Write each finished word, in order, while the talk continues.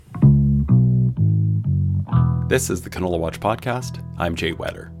This is the Canola Watch podcast. I'm Jay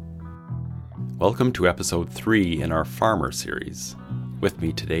Wetter. Welcome to episode 3 in our Farmer series. With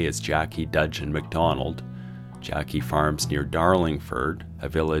me today is Jackie Dudgeon-MacDonald. Jackie farms near Darlingford, a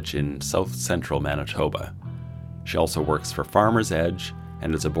village in south-central Manitoba. She also works for Farmer's Edge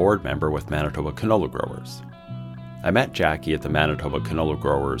and is a board member with Manitoba Canola Growers. I met Jackie at the Manitoba Canola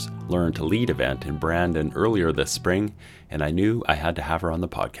Growers Learn to Lead event in Brandon earlier this spring, and I knew I had to have her on the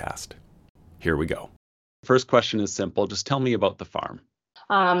podcast. Here we go. First question is simple. Just tell me about the farm.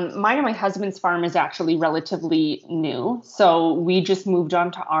 Mine and my husband's farm is actually relatively new. So we just moved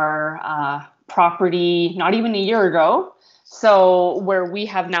onto our property not even a year ago. So where we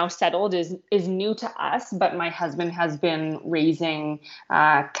have now settled is new to us, but my husband has been raising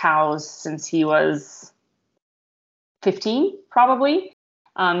cows since he was 15, probably.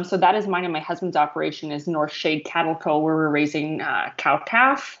 So that is mine and my husband's operation is North Shade Cattle Co., where we're raising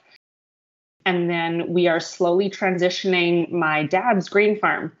cow-calf. And then we are slowly transitioning my dad's grain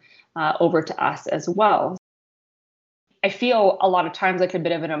farm over to us as well. I feel a lot of times like a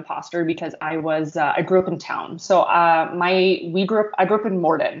bit of an imposter because I grew up in town. So I grew up in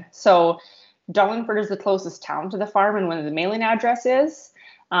Morden. So Darlingford is the closest town to the farm and where the mailing address is.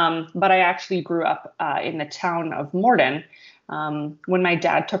 But I actually grew up in the town of Morden. When my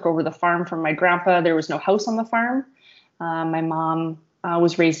dad took over the farm from my grandpa, there was no house on the farm. My mom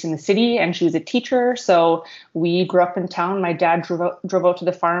was raised in the city and she was a teacher. So we grew up in town. My dad drove out to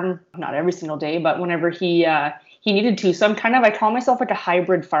the farm, not every single day, but whenever he needed to. So I call myself like a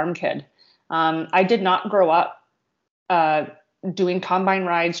hybrid farm kid. I did not grow up doing combine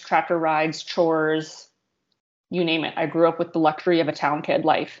rides, tractor rides, chores, you name it. I grew up with the luxury of a town kid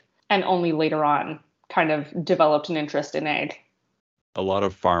life and only later on kind of developed an interest in ag. A lot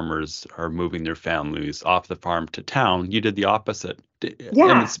of farmers are moving their families off the farm to town. You did the opposite.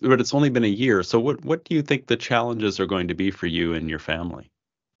 Yeah. But it's only been a year. So what do you think the challenges are going to be for you and your family?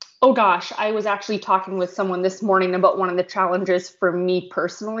 Oh gosh, I was actually talking with someone this morning about one of the challenges for me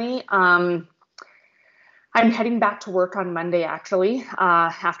personally. I'm heading back to work on Monday, actually,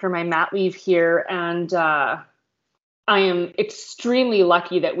 after my mat leave here. And I am extremely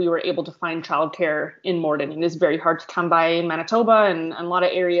lucky that we were able to find childcare in Morden. It is very hard to come by in Manitoba and a lot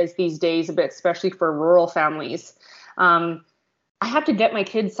of areas these days, but especially for rural families. I have to get my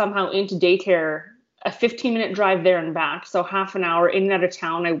kids somehow into daycare, a 15-minute drive there and back. So half an hour in and out of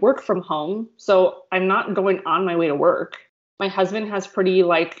town. I work from home, so I'm not going on my way to work. My husband has pretty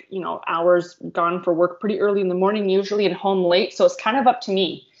hours gone for work pretty early in the morning, usually, and home late. So it's kind of up to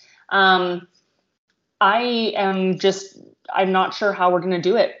me. I'm not sure how we're going to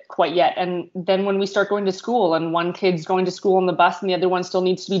do it quite yet. And then when we start going to school and one kid's going to school on the bus and the other one still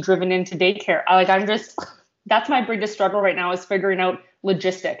needs to be driven into daycare, that's my biggest struggle right now is figuring out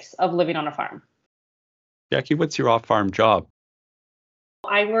logistics of living on a farm. Jackie, what's your off-farm job?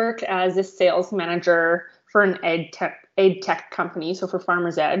 I work as a sales manager for an ed tech company. So for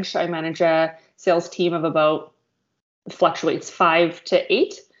Farmer's Edge, I manage a sales team of about, fluctuates 5 to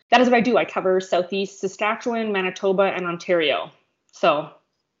 8. That is what I do. I cover Southeast Saskatchewan, Manitoba, and Ontario. So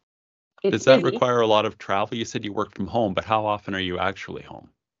does that require a lot of travel? You said you work from home, but how often are you actually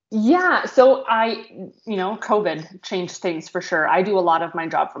home? Yeah. So COVID changed things for sure. I do a lot of my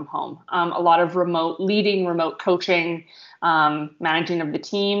job from home, a lot of remote coaching, managing of the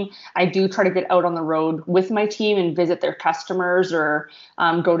team. I do try to get out on the road with my team and visit their customers or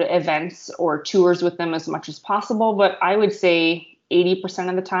go to events or tours with them as much as possible. But I would say 80%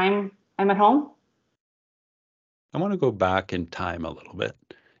 of the time I'm at home. I want to go back in time a little bit.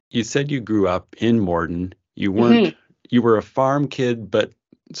 You said you grew up in Morden. You weren't, You were a farm kid, but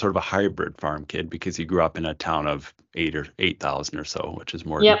sort of a hybrid farm kid because you grew up in a town of 8,000 or so, which is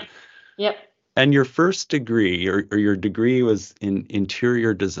Morden. Yep. And your first degree or your degree was in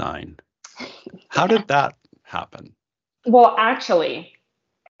interior design. How did that happen? Well, actually,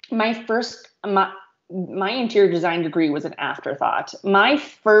 my interior design degree was an afterthought. I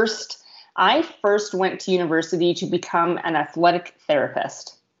first went to university to become an athletic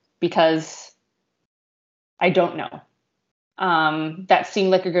therapist because I don't know. That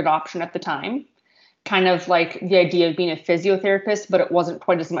seemed like a good option at the time. Kind of like the idea of being a physiotherapist, but it wasn't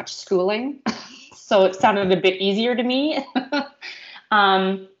quite as much schooling. So it sounded a bit easier to me.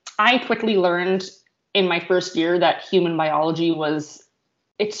 I quickly learned in my first year that human biology was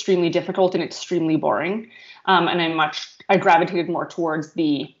extremely difficult and extremely boring. And I gravitated more towards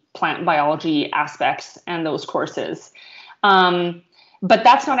the plant biology aspects and those courses. But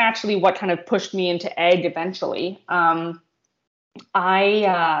that's not actually what kind of pushed me into ag eventually.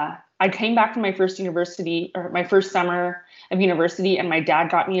 I I came back from my first summer of university, and my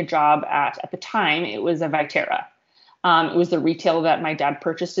dad got me a job at the time, it was a Viterra. It was the retail that my dad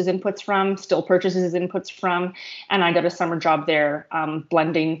purchased his inputs from, still purchases his inputs from. And I got a summer job there,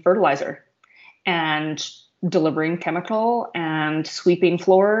 blending fertilizer and delivering chemical and sweeping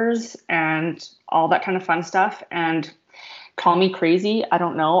floors and all that kind of fun stuff. And call me crazy, I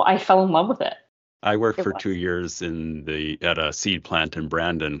don't know. I fell in love with it. I worked for Was. 2 years at a seed plant in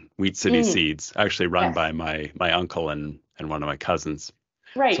Brandon, Wheat City Seeds, actually run Yes. by my uncle and one of my cousins.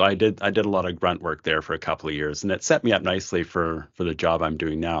 So Right. I did a lot of grunt work there for a couple of years, and it set me up nicely for the job I'm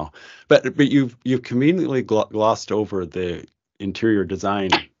doing now. But you've conveniently glossed over the interior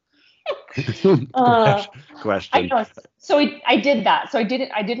design Uh, I question. know. So I did that. So I did it.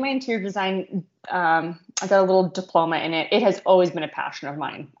 I did my interior design. I got a little diploma in it. It has always been a passion of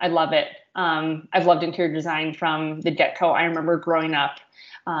mine. I love it. I've loved interior design from the get-go. I remember growing up,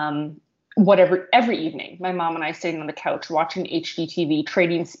 every evening, my mom and I sitting on the couch watching HGTV.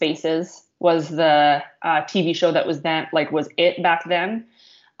 Trading Spaces was the TV show that was it back then,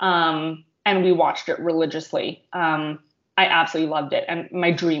 and we watched it religiously. I absolutely loved it, and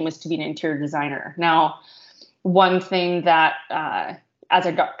my dream was to be an interior designer. Now, one thing that as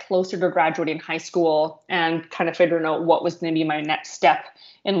I got closer to graduating high school and kind of figuring out what was going to be my next step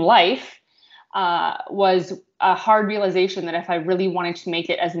in life, was a hard realization that if I really wanted to make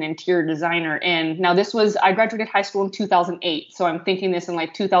it as an interior designer, I graduated high school in 2008, so I'm thinking this in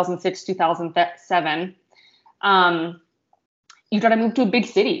like 2006, 2007, you got to move to a big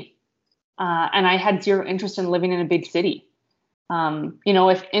city. And I had zero interest in living in a big city.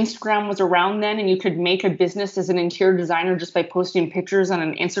 If Instagram was around then and you could make a business as an interior designer just by posting pictures on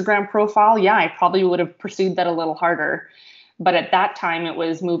an Instagram profile, yeah, I probably would have pursued that a little harder. But at that time, it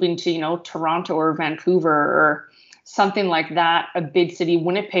was moving to, Toronto or Vancouver or something like that, a big city.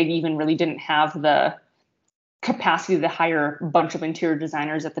 Winnipeg even really didn't have the capacity to hire a bunch of interior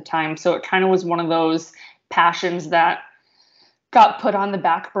designers at the time. So it kind of was one of those passions that got put on the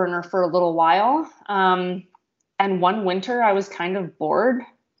back burner for a little while. And one winter I was kind of bored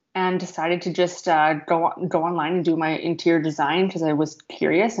and decided to just go online and do my interior design because I was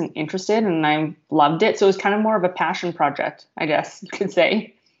curious and interested and I loved it. So it was kind of more of a passion project, I guess you could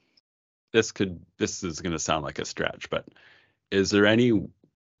say. This is going to sound like a stretch, but is there any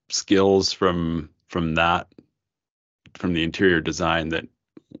skills from the interior design that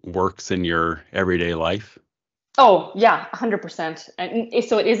works in your everyday life? Oh, yeah, 100%. And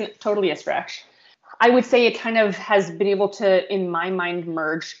so it isn't totally a stretch. I would say it kind of has been able to, in my mind,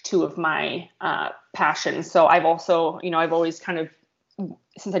 merge two of my passions. So I've always kind of,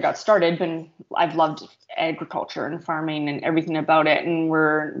 since I got started, I've loved agriculture and farming and everything about it. And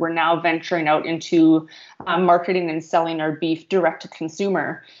we're now venturing out into marketing and selling our beef direct to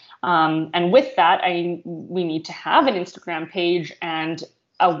consumer. And with that, we need to have an Instagram page and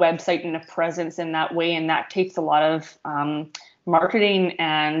a website and a presence in that way. And that takes a lot of marketing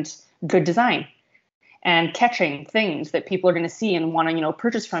and good design and catching things that people are going to see and want to,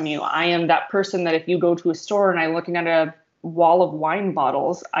 purchase from you. I am that person that if you go to a store and I'm looking at a wall of wine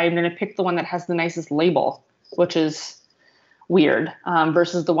bottles, I'm going to pick the one that has the nicest label, which is weird,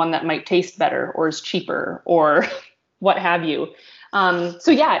 versus the one that might taste better or is cheaper or what have you.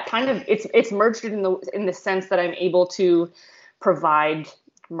 So yeah, it's merged in the sense that I'm able to provide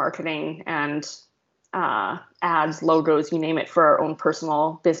marketing and ads, logos, you name it, for our own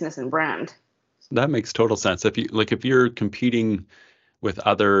personal business and brand. That makes total sense. If you're competing with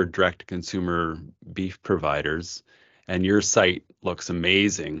other direct-to-consumer beef providers and your site looks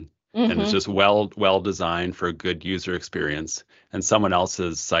amazing and it's just well designed for a good user experience, and someone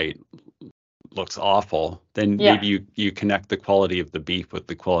else's site looks awful, then maybe you connect the quality of the beef with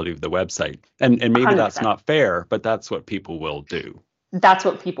the quality of the website. And maybe 100%. That's not fair, but that's what people will do. That's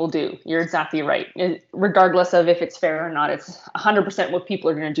what people do. You're exactly right. Regardless of if it's fair or not, it's 100% what people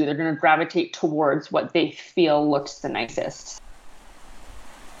are going to do. They're going to gravitate towards what they feel looks the nicest.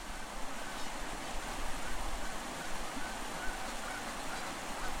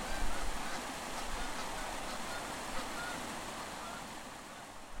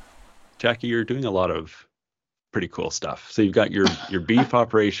 Jackie, you're doing a lot of pretty cool stuff. So you've got your beef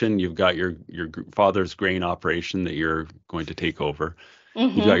operation, you've got your father's grain operation that you're going to take over.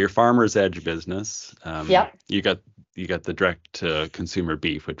 You've got your Farmer's Edge business. Yep. You got the direct to consumer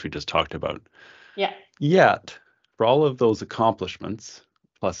beef, which we just talked about. Yeah. Yet, for all of those accomplishments,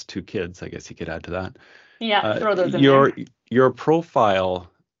 plus 2 kids, I guess you could add to that. Yeah, throw those in there. Your profile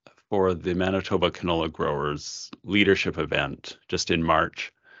for the Manitoba Canola Growers leadership event just in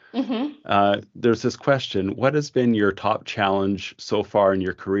March Mm-hmm. There's this question, what has been your top challenge so far in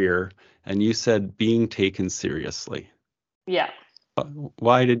your career? And you said being taken seriously. Yeah.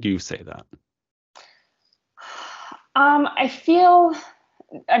 Why did you say that? I feel,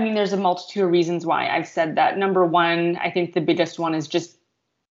 I mean, there's a multitude of reasons why I've said that. Number one, I think the biggest one is just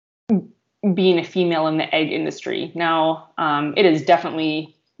being a female in the egg industry. Now, it has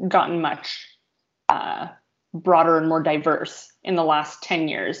definitely gotten much broader and more diverse in the last 10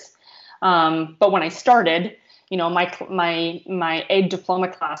 years. But when I started, my egg diploma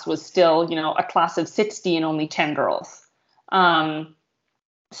class was still, a class of 60 and only 10 girls.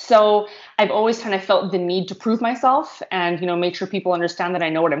 So I've always kind of felt the need to prove myself and, make sure people understand that I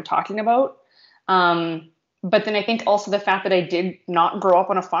know what I'm talking about. But then I think also the fact that I did not grow up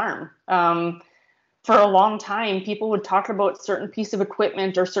on a farm. For a long time, people would talk about certain piece of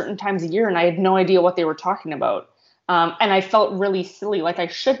equipment or certain times a year, and I had no idea what they were talking about. And I felt really silly, like I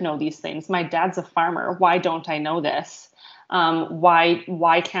should know these things. My dad's a farmer. Why don't I know this?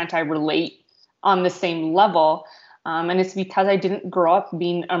 Why can't I relate on the same level? And it's because I didn't grow up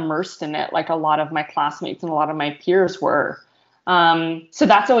being immersed in it like a lot of my classmates and a lot of my peers were. So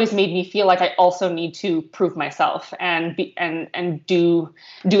that's always made me feel like I also need to prove myself and do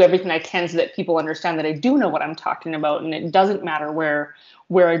everything I can so that people understand that I do know what I'm talking about, and it doesn't matter where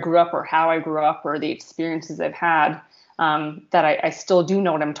I grew up or how I grew up or the experiences I've had. That I still do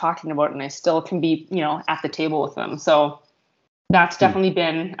know what I'm talking about, and I still can be, at the table with them. So that's definitely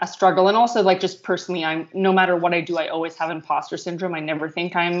been a struggle. And also, like, just personally, no matter what I do, I always have imposter syndrome. I never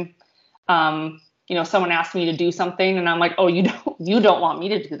think I'm, someone asked me to do something and I'm like, oh, you don't want me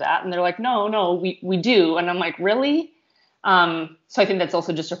to do that. And they're like, no, we do. And I'm like, really? So I think that's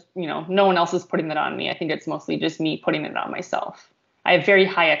also just, no one else is putting that on me. I think it's mostly just me putting it on myself. I have very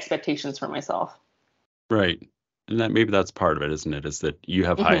high expectations for myself. Right. And maybe that's part of it, isn't it? Is that you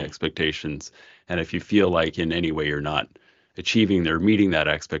have high Mm-hmm. expectations. And if you feel like in any way you're not achieving or meeting that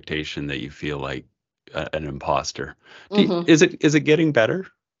expectation, that you feel like an imposter. Mm-hmm. Is it getting better?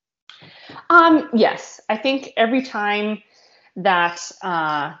 Yes, I think every time that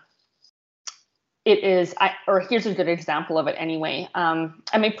it is, or here's a good example of it anyway.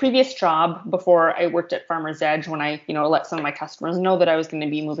 At my previous job, before I worked at Farmer's Edge, when I, let some of my customers know that I was going to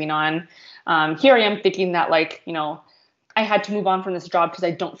be moving on, here I am thinking that, like, I had to move on from this job because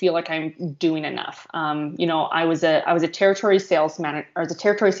I don't feel like I'm doing enough. I was a territory sales manager, or as a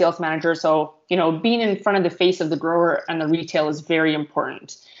territory sales manager. So, being in front of the face of the grower and the retail is very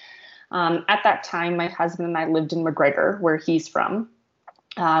important. At that time, my husband and I lived in McGregor, where he's from.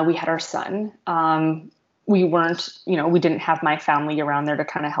 We had our son. We weren't, we didn't have my family around there to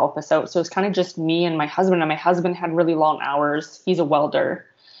kind of help us out. So it's kind of just me and my husband. And my husband had really long hours. He's a welder.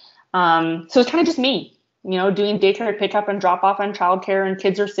 So it's kind of just me, doing daycare pickup and drop off on childcare, and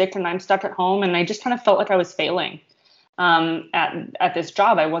kids are sick and I'm stuck at home. And I just kind of felt like I was failing at this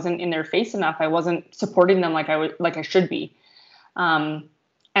job. I wasn't in their face enough. I wasn't supporting them like I should be.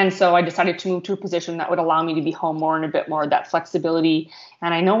 And so I decided to move to a position that would allow me to be home more and a bit more of that flexibility.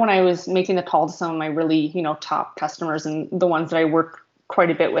 And I know when I was making the call to some of my really, top customers and the ones that I work quite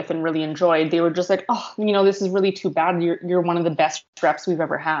a bit with and really enjoyed, they were just like, oh, this is really too bad. You're one of the best reps we've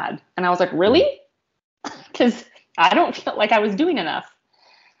ever had. And I was like, really? Because I don't feel like I was doing enough.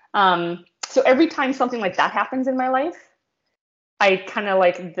 So every time something like that happens in my life, I kind of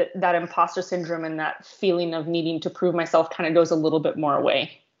like that imposter syndrome and that feeling of needing to prove myself kind of goes a little bit more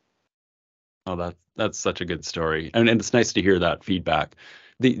away. Oh, that's such a good story, and it's nice to hear that feedback.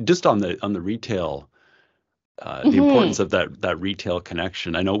 Just on the retail, the Mm-hmm. importance of that retail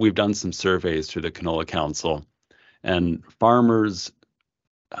connection. I know we've done some surveys through the Canola Council, and farmers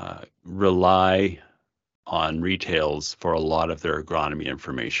rely on retails for a lot of their agronomy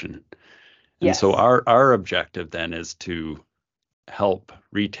information. And so Yes. our objective then is to help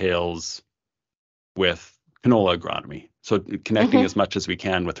retails with canola agronomy. So connecting Mm-hmm. as much as we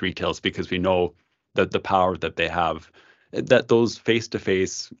can with retails, because we know that the power that they have, that those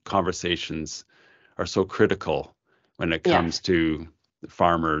face-to-face conversations are so critical when it Yeah. comes to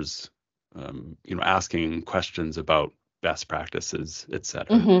farmers, asking questions about best practices, et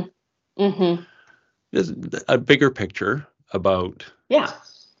cetera. Mm-hmm. Mm-hmm. There's a bigger picture about Yeah.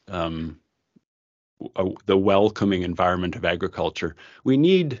 um, the welcoming environment of agriculture. We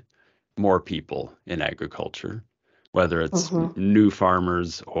need more people in agriculture, whether it's Mm-hmm. new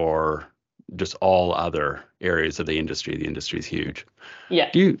farmers or just all other areas of the industry. The industry is huge.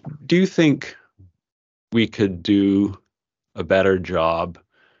 Yeah. Do you think we could do a better job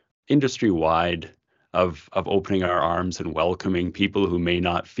industry wide of opening our arms and welcoming people who may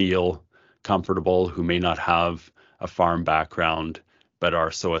not feel comfortable, who may not have a farm background, but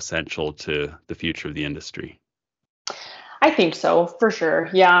are so essential to the future of the industry? I think so, for sure.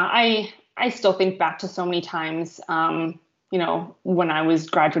 Yeah, I still think back to so many times, when I was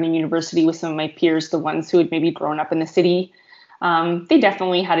graduating university with some of my peers, the ones who had maybe grown up in the city. They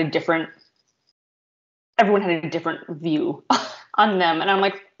definitely had everyone had a different view on them. And I'm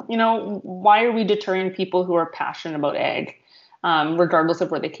like, why are we deterring people who are passionate about ag, regardless of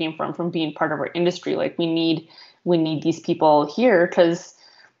where they came from being part of our industry? Like we need these people here because,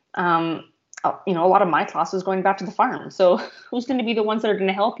 a lot of my class is going back to the farm. So who's going to be the ones that are going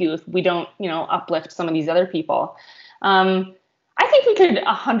to help you if we don't, uplift some of these other people? I think we could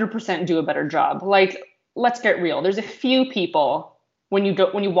 100% do a better job. Like, let's get real. There's a few people when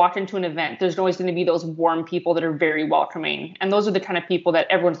you walk into an event, there's always going to be those warm people that are very welcoming. And those are the kind of people that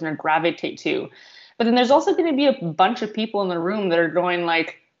everyone's going to gravitate to. But then there's also going to be a bunch of people in the room that are going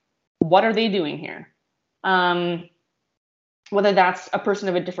like, what are they doing here? Whether that's a person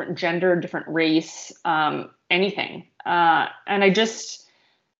of a different gender, different race, anything. And I just,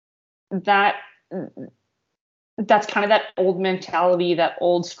 that's kind of that old mentality, that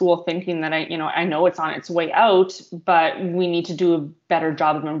old school thinking that I know it's on its way out, but we need to do a better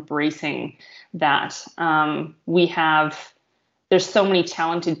job of embracing that. There's so many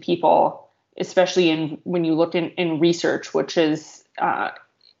talented people, especially when you look in research, which is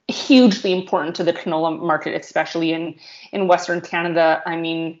hugely important to the canola market, especially in Western Canada. I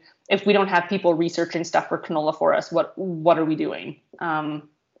mean, if we don't have people researching stuff for canola for us, what are we doing?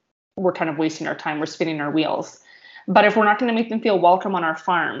 We're kind of wasting our time. We're spinning our wheels. But if we're not going to make them feel welcome on our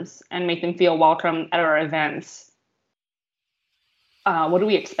farms and make them feel welcome at our events, what do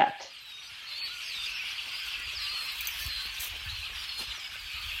we expect?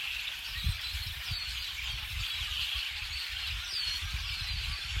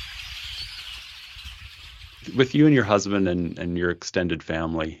 With you and your husband and your extended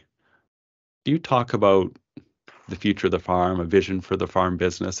family, do you talk about the future of the farm, a vision for the farm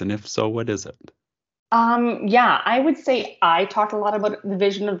business? And if so, what is it? Yeah, I would say I talk a lot about the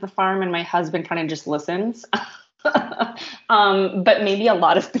vision of the farm and my husband kind of just listens. But maybe a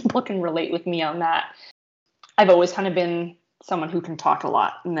lot of people can relate with me on that. I've always kind of been someone who can talk a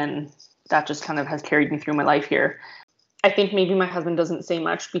lot, and then that just kind of has carried me through my life here. I think maybe my husband doesn't say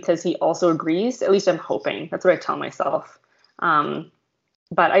much because he also agrees. At least I'm hoping. That's what I tell myself.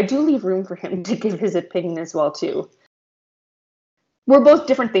 But I do leave room for him to give his opinion as well, too. We're both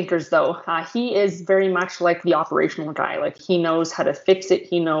different thinkers, though. He is very much like the operational guy. Like he knows how to fix it.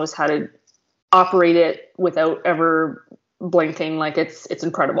 He knows how to operate it without ever blinking. Like it's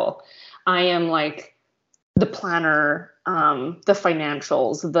incredible. I am like the planner, the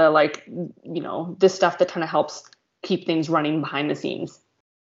financials, the stuff that kind of helps keep things running behind the scenes.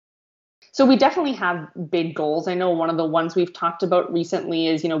 So we definitely have big goals. I know one of the ones we've talked about recently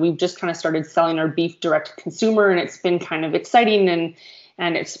is, we've just kind of started selling our beef direct to consumer, and it's been kind of exciting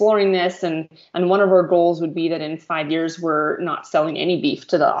and exploring this. And one of our goals would be that in 5 years, we're not selling any beef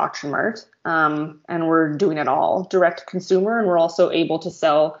to the auction mart. And we're doing it all direct to consumer. And we're also able to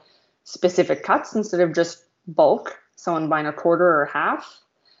sell specific cuts instead of just bulk, someone buying a quarter or half.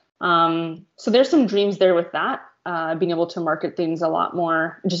 So there's some dreams there with that. Being able to market things a lot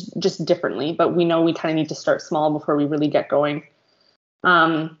more just differently, but we know we kind of need to start small before we really get going.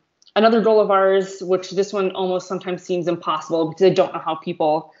 Another goal of ours, which this one almost sometimes seems impossible because I don't know how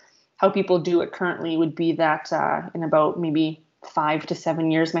people do it currently, would be that in about maybe 5 to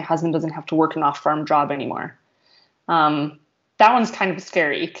 7 years, my husband doesn't have to work an off-farm job anymore. That one's kind of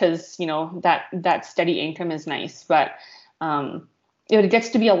scary because that steady income is nice, but it gets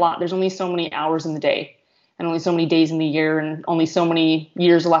to be a lot. There's only so many hours in the day, and only so many days in the year, and only so many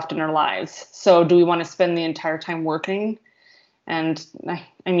years left in our lives. So do we want to spend the entire time working? And I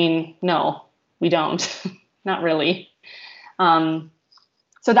mean, no, we don't. Not really. So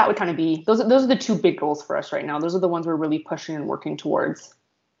that would kind of be, those are the two big goals for us right now. Those are the ones we're really pushing and working towards.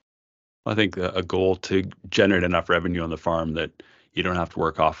 I think a goal to generate enough revenue on the farm that you don't have to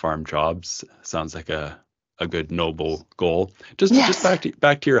work off-farm jobs sounds like a good, noble goal. Just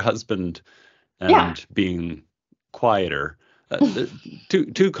back to your husband and being quieter.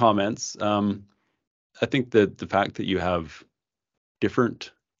 Two comments. I think that the fact that you have different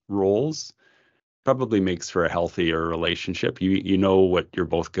roles probably makes for a healthier relationship. You know what you're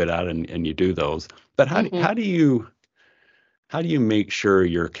both good at, and you do those. But how do you make sure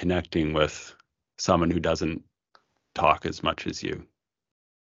you're connecting with someone who doesn't talk as much as you?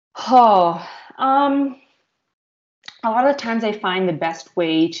 A lot of times I find the best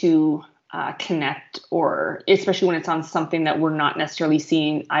way to connect, or especially when it's on something that we're not necessarily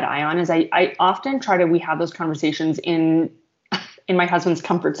seeing eye to eye on, is I often we have those conversations in in my husband's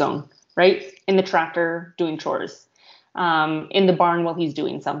comfort zone, right? In the tractor doing chores, in the barn while he's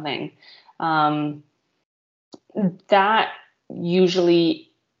doing something. That usually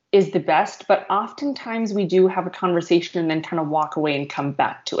is the best, but oftentimes we do have a conversation and then kind of walk away and come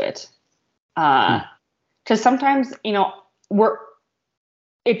back to it. Because sometimes,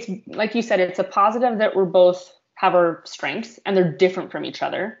 it's like you said, it's a positive that we're both have our strengths and they're different from each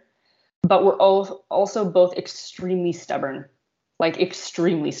other, but we're also both extremely stubborn, like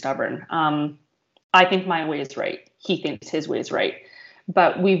extremely stubborn. I think my way is right. He thinks his way is right.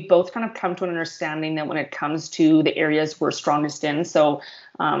 But we've both kind of come to an understanding that when it comes to the areas we're strongest in, so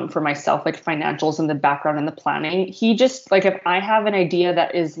for myself, like financials and the background and the planning, he just, like, if I have an idea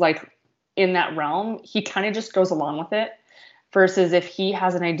that is like in that realm, he kind of just goes along with it. Versus if he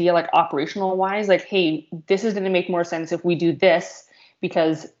has an idea like operational wise, like, hey, this is going to make more sense if we do this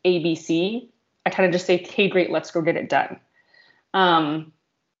because ABC, I kind of just say, hey, great, let's go get it done.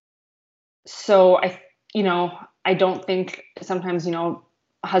 So I don't think sometimes,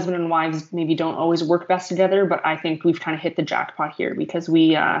 husband and wives maybe don't always work best together, but I think we've kind of hit the jackpot here because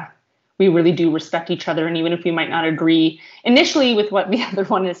we really do respect each other. And even if we might not agree initially with what the other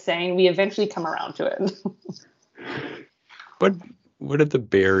one is saying, we eventually come around to it. What are the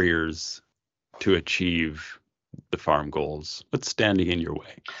barriers to achieve the farm goals? What's standing in your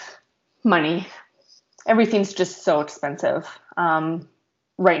way? Money. Everything's just so expensive.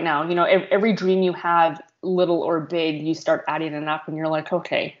 Right now, every dream you have, little or big, you start adding it up and you're like,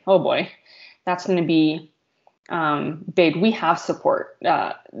 okay, oh boy, that's going to be big. We have support.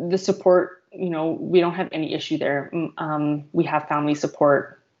 The support, we don't have any issue there. We have family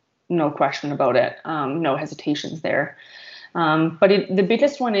support, no question about it. No hesitations there. But the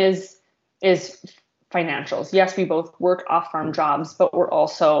biggest one is financials. Yes, we both work off-farm jobs, but we're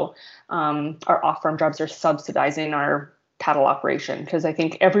also, our off-farm jobs are subsidizing our cattle operation, because I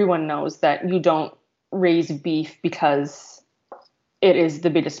think everyone knows that you don't raise beef because it is the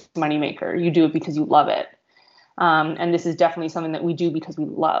biggest moneymaker. You do it because you love it. And this is definitely something that we do because we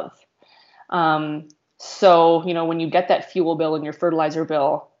love. So, when you get that fuel bill and your fertilizer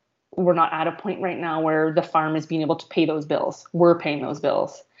bill, we're not at a point right now where the farm is being able to pay those bills. We're paying those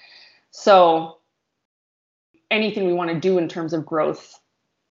bills. So anything we want to do in terms of growth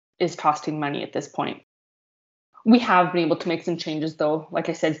is costing money at this point. We have been able to make some changes, though. Like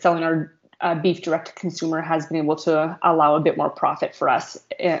I said, selling our beef direct to consumer has been able to allow a bit more profit for us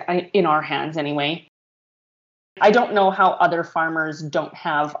in our hands anyway. I don't know how other farmers don't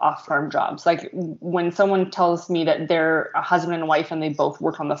have off-farm jobs. Like when someone tells me that they're a husband and wife and they both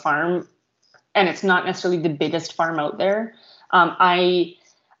work on the farm, and it's not necessarily the biggest farm out there, I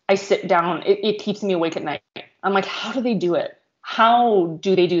sit down. It keeps me awake at night. I'm like, how do they do it? How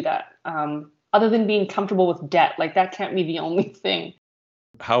do they do that? Other than being comfortable with debt, like that can't be the only thing.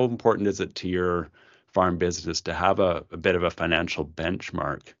 How important is it to your farm business to have a bit of a financial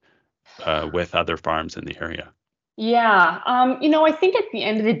benchmark with other farms in the area? Yeah. I think at the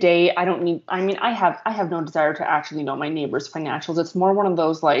end of the day, I have no desire to actually know my neighbor's financials. It's more one of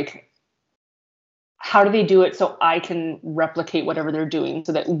those like, how do they do it so I can replicate whatever they're doing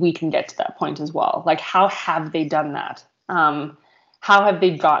so that we can get to that point as well? Like, how have they done that? How have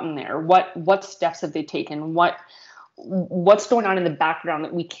they gotten there? What steps have they taken? What's going on in the background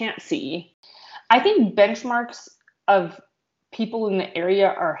that we can't see? I think benchmarks of people in the area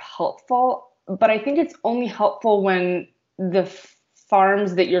are helpful, but I think it's only helpful when the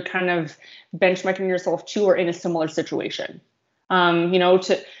farms that you're kind of benchmarking yourself to are in a similar situation.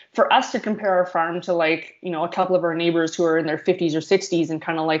 For us to compare our farm to like, a couple of our neighbors who are in their 50s or 60s and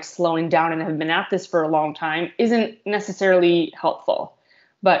kind of like slowing down and have been at this for a long time isn't necessarily helpful.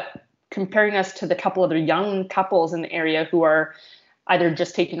 But comparing us to the couple other young couples in the area who are either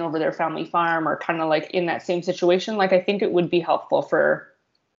just taking over their family farm or kind of like in that same situation, like I think it would be helpful for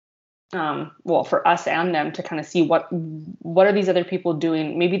us and them to kind of see what are these other people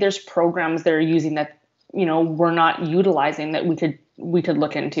doing. Maybe there's programs they're using that, we're not utilizing that we could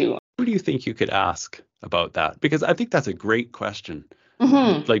look into. Who do you think you could ask about that? Because I think that's a great question.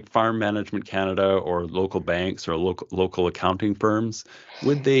 Mm-hmm. Like Farm Management Canada or local banks or local accounting firms,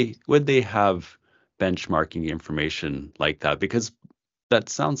 would they have benchmarking information like that? Because that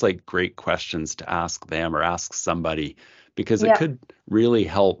sounds like great questions to ask them or ask somebody, because it could really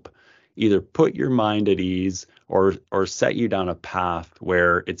help either put your mind at ease or set you down a path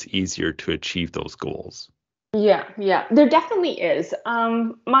where it's easier to achieve those goals. Yeah, there definitely is.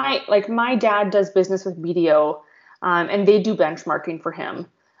 My dad does business with BDO, and they do benchmarking for him.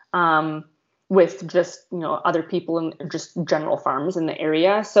 with just, other people and just general farms in the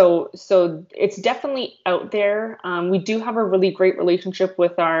area. So it's definitely out there. We do have a really great relationship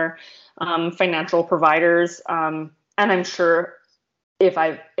with our financial providers. And I'm sure if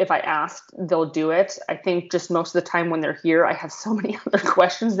I asked, they'll do it. I think just most of the time when they're here, I have so many other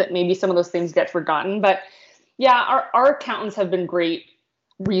questions that maybe some of those things get forgotten. But yeah, our accountants have been great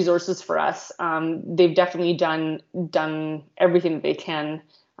resources for us. They've definitely done everything that they can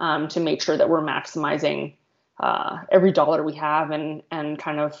to make sure that we're maximizing every dollar we have and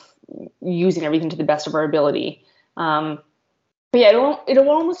kind of using everything to the best of our ability. But yeah, it'll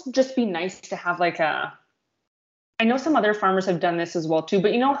almost just be nice to have like I know some other farmers have done this as well too,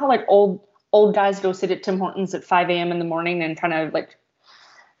 but you know how like old guys go sit at Tim Hortons at 5 a.m. in the morning and kind of like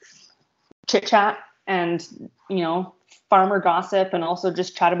chit chat and, farmer gossip and also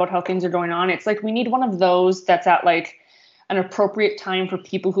just chat about how things are going on. It's like we need one of those that's at like an appropriate time for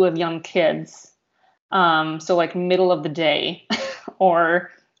people who have young kids. So like middle of the day or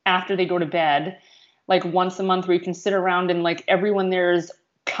after they go to bed, like once a month where you can sit around and like everyone there is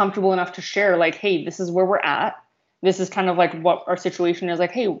comfortable enough to share like, hey, this is where we're at. This is kind of like what our situation is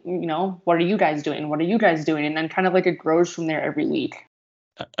like, hey, what are you guys doing? What are you guys doing? And then kind of like it grows from there every week.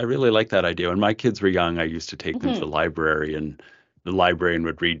 I really like that idea. When my kids were young, I used to take them to the library, and the librarian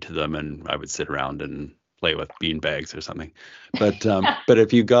would read to them, and I would sit around and play with bean bags or something. But but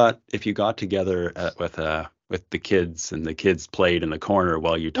if you got together with the kids and the kids played in the corner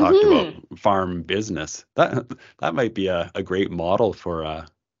while you talked about farm business, that might be a great model for a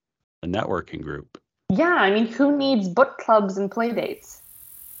networking group. Yeah, I mean, who needs book clubs and play dates?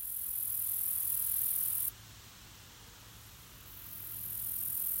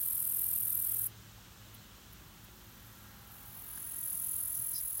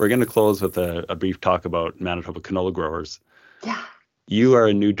 We're going to close with a brief talk about Manitoba canola growers. Yeah. You are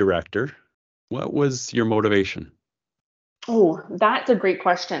a new director. What was your motivation? Oh, that's a great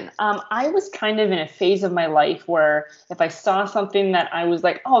question. I was kind of in a phase of my life where if I saw something that I was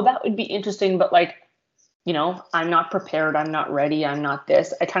like, oh, that would be interesting, but like, I'm not prepared, I'm not ready, I'm not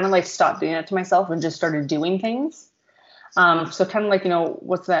this. I kind of like stopped doing that to myself and just started doing things. So kind of like,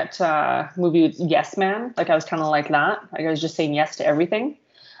 what's that movie with Yes Man? Like I was kind of like that. Like I was just saying yes to everything.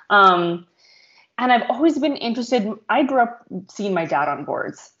 And I've always been interested. I grew up seeing my dad on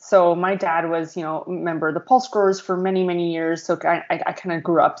boards. So my dad was, a member of the pulse growers for many, many years. So I kind of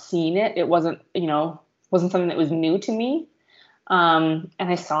grew up seeing it. It wasn't something that was new to me. And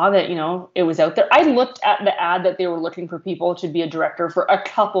I saw that, it was out there. I looked at the ad that they were looking for people to be a director for a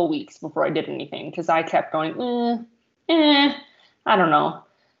couple weeks before I did anything because I kept going, I don't know.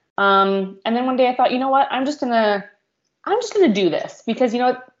 And then one day I thought, you know what? I'm just gonna do this because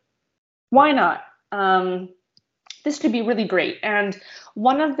why not? This could be really great. And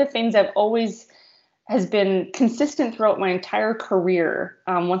one of the things I've always has been consistent throughout my entire career,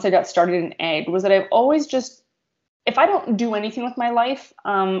 once I got started in ag, was that I've always just, if I don't do anything with my life,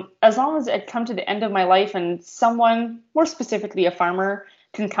 as long as I come to the end of my life and someone, more specifically a farmer,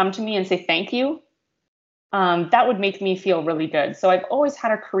 can come to me and say thank you, that would make me feel really good. So I've always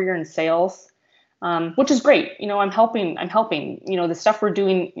had a career in sales. Which is great. I'm helping, the stuff we're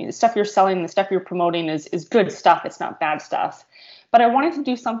doing, the stuff you're selling, the stuff you're promoting is good stuff. It's not bad stuff. But I wanted to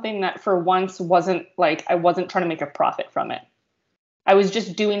do something that for once wasn't like, I wasn't trying to make a profit from it. I was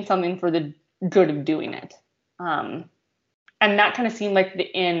just doing something for the good of doing it. And that kind of seemed like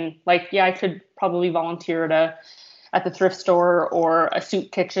I could probably volunteer at the thrift store or a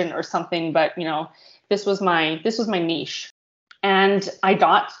soup kitchen or something. But, this was my niche. And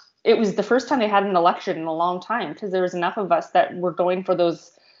it was the first time they had an election in a long time because there was enough of us that were going for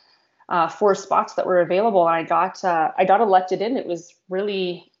those 4 spots that were available. And I got elected in. It was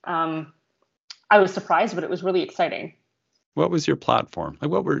really, I was surprised, but it was really exciting. What was your platform? Like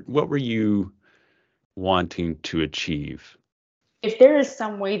what were you wanting to achieve? If there is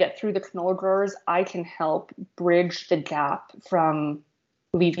some way that through the canola growers, I can help bridge the gap from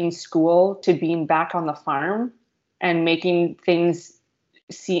leaving school to being back on the farm and making things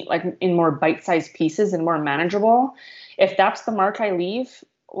see like in more bite-sized pieces and more manageable. If that's the mark I leave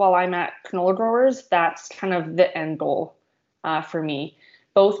while I'm at canola growers, that's kind of the end goal for me.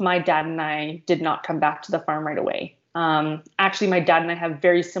 Both my dad and I did not come back to the farm right away. Actually, my dad and I have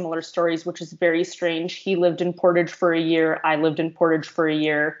very similar stories, which is very strange. He lived in Portage for a year. I lived in Portage for a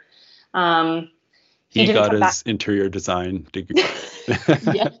year. He got his interior design degree.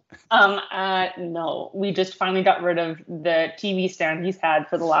 Yeah. No, we just finally got rid of the TV stand he's had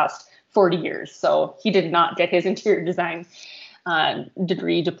for the last 40 years. So he did not get his interior design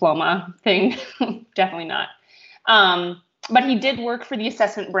degree diploma thing. Definitely not. But he did work for the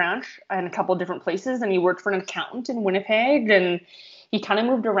assessment branch in a couple of different places, and he worked for an accountant in Winnipeg, and he kind of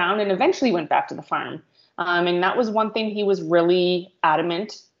moved around and eventually went back to the farm. And that was one thing he was really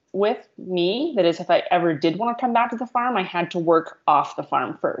adamant with me, that is, if I ever did want to come back to the farm, I had to work off the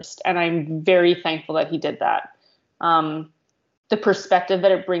farm first. And I'm very thankful that he did that. The perspective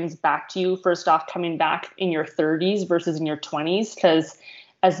that it brings back to you, first off, coming back in your 30s versus in your 20s, because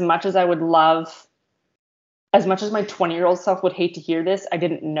as much as my 20-year-old self would hate to hear this, I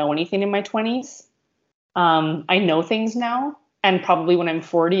didn't know anything in my 20s. I know things now. And probably when I'm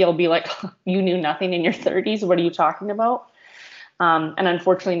 40, I'll be like, you knew nothing in your 30s. What are you talking about? And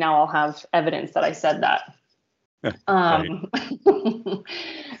unfortunately, now I'll have evidence that I said that.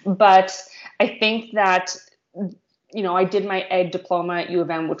 But I think that, I did my ed diploma at U of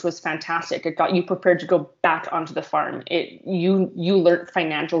M, which was fantastic. It got you prepared to go back onto the farm. You learned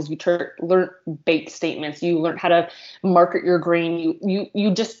financials, you learned bank statements, you learned how to market your grain.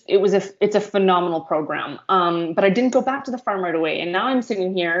 It's a phenomenal program. But I didn't go back to the farm right away. And now I'm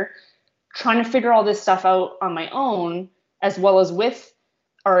sitting here trying to figure all this stuff out on my own, as well as with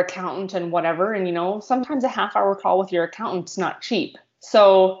our accountant and whatever. And, sometimes a half-hour call with your accountant's not cheap.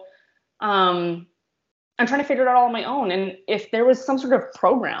 So, I'm trying to figure it out all on my own. And if there was some sort of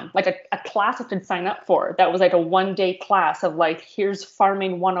program, like a class I could sign up for, that was like a 1-day class of like, here's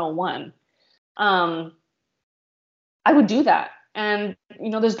farming 101, I would do that. And,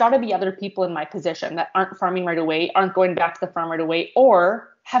 there's got to be other people in my position that aren't farming right away, aren't going back to the farm right away,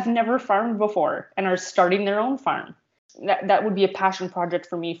 or have never farmed before and are starting their own farm. That would be a passion project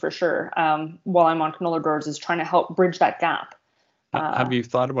for me for sure. While I'm on Canola Growers, is trying to help bridge that gap. Have you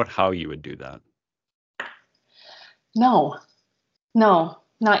thought about how you would do that? No,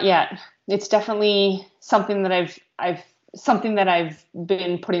 not yet. It's definitely something that I've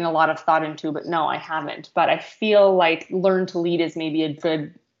been putting a lot of thought into, but no, I haven't. But I feel like Learn to Lead is maybe a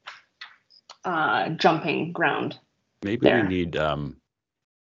good jumping ground. Maybe there. We need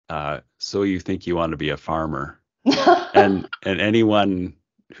So You Think You Want to Be a Farmer. and anyone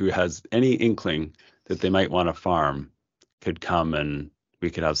who has any inkling that they might want to farm could come, and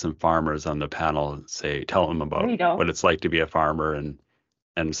we could have some farmers on the panel tell them about what it's like to be a farmer,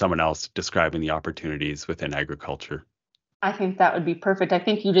 and someone else describing the opportunities within agriculture. I think that would be perfect. I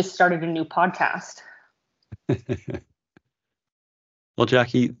think you just started a new podcast. Well,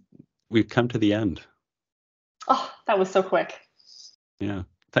 Jackie, we've come to the end. Oh, that was so quick. Yeah.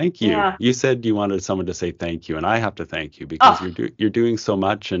 Thank you. Yeah. You said you wanted someone to say thank you, and I have to thank you because you're doing so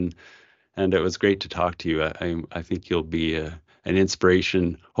much, and it was great to talk to you. I think you'll be an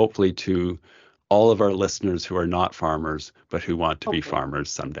inspiration, hopefully, to all of our listeners who are not farmers, but who want to be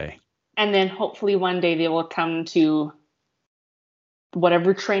farmers someday. And then hopefully one day they will come to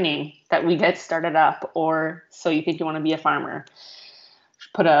whatever training that we get started up, or So You Think You Want to Be a Farmer.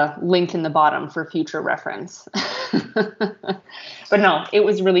 Put a link in the bottom for future reference. But no, it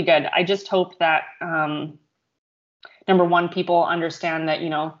was really good. I just hope that, number one, people understand that,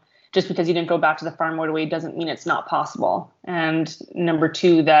 just because you didn't go back to the farm right away doesn't mean it's not possible. And number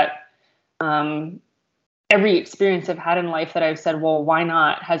two, that every experience I've had in life that I've said, well, why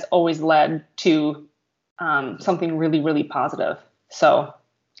not, has always led to something really, really positive. So,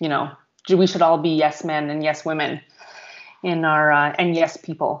 we should all be yes men and yes women in our and yes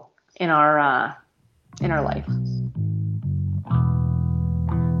people in our life.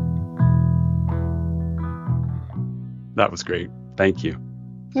 That was great. Thank you.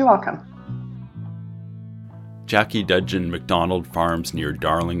 You're welcome. Jackie Dudgeon-MacDonald farms near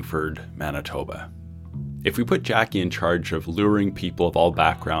Darlingford, Manitoba. If we put Jackie in charge of luring people of all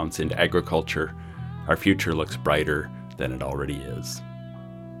backgrounds into agriculture, our future looks brighter than it already is.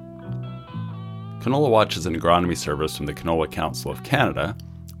 Canola Watch is an agronomy service from the Canola Council of Canada,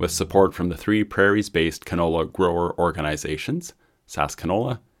 with support from the 3 prairies-based canola grower organizations,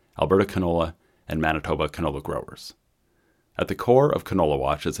 SaskCanola, Alberta Canola, and Manitoba Canola Growers. At the core of Canola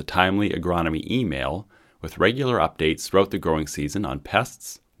Watch is a timely agronomy email with regular updates throughout the growing season on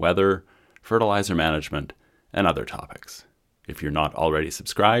pests, weather, fertilizer management, and other topics. If you're not already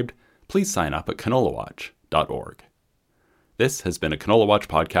subscribed, please sign up at canolawatch.org. This has been a Canola Watch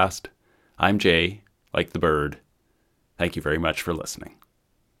podcast. I'm Jay, like the bird. Thank you very much for listening.